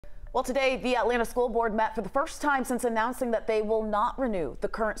Well, today the Atlanta School Board met for the first time since announcing that they will not renew the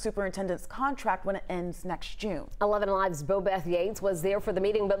current superintendent's contract when it ends next June. 11 Alive's Bobeth Yates was there for the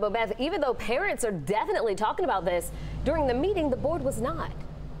meeting, but Bobeth, even though parents are definitely talking about this, during the meeting the board was not.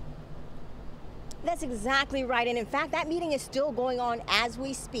 That's exactly right. And in fact, that meeting is still going on as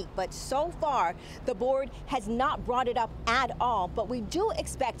we speak. But so far, the board has not brought it up at all. But we do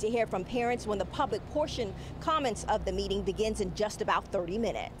expect to hear from parents when the public portion comments of the meeting begins in just about 30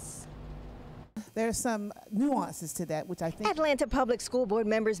 minutes. There's some nuances to that, which I think Atlanta Public School Board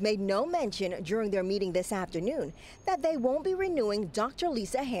members made no mention during their meeting this afternoon that they won't be renewing Dr.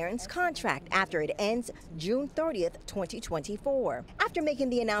 Lisa Herron's contract after it ends June 30th, 2024. After making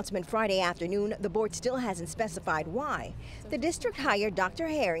the announcement Friday afternoon, the board still hasn't specified why. The district hired Dr.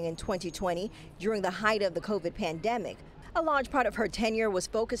 Herring in 2020 during the height of the COVID pandemic. A large part of her tenure was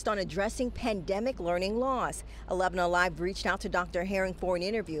focused on addressing pandemic learning loss. 11 Alive reached out to Dr. Herring for an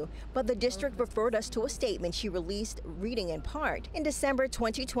interview, but the district referred us to a statement she released reading in part. In December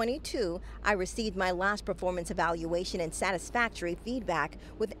 2022, I received my last performance evaluation and satisfactory feedback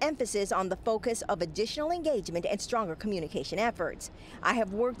with emphasis on the focus of additional engagement and stronger communication efforts. I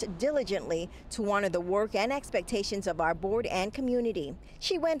have worked diligently to honor the work and expectations of our board and community.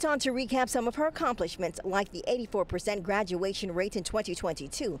 She went on to recap some of her accomplishments, like the 84% graduation rate in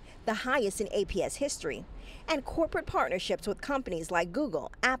 2022, the highest in APS history, and corporate partnerships with companies like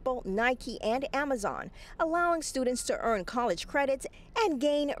Google, Apple, Nike, and Amazon, allowing students to earn college credits and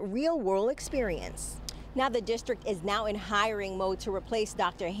gain real-world experience. Now the district is now in hiring mode to replace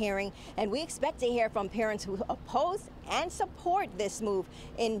Dr. Herring, and we expect to hear from parents who oppose and support this move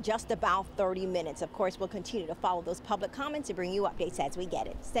in just about 30 minutes. Of course, we'll continue to follow those public comments and bring you updates as we get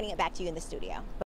it. Sending it back to you in the studio.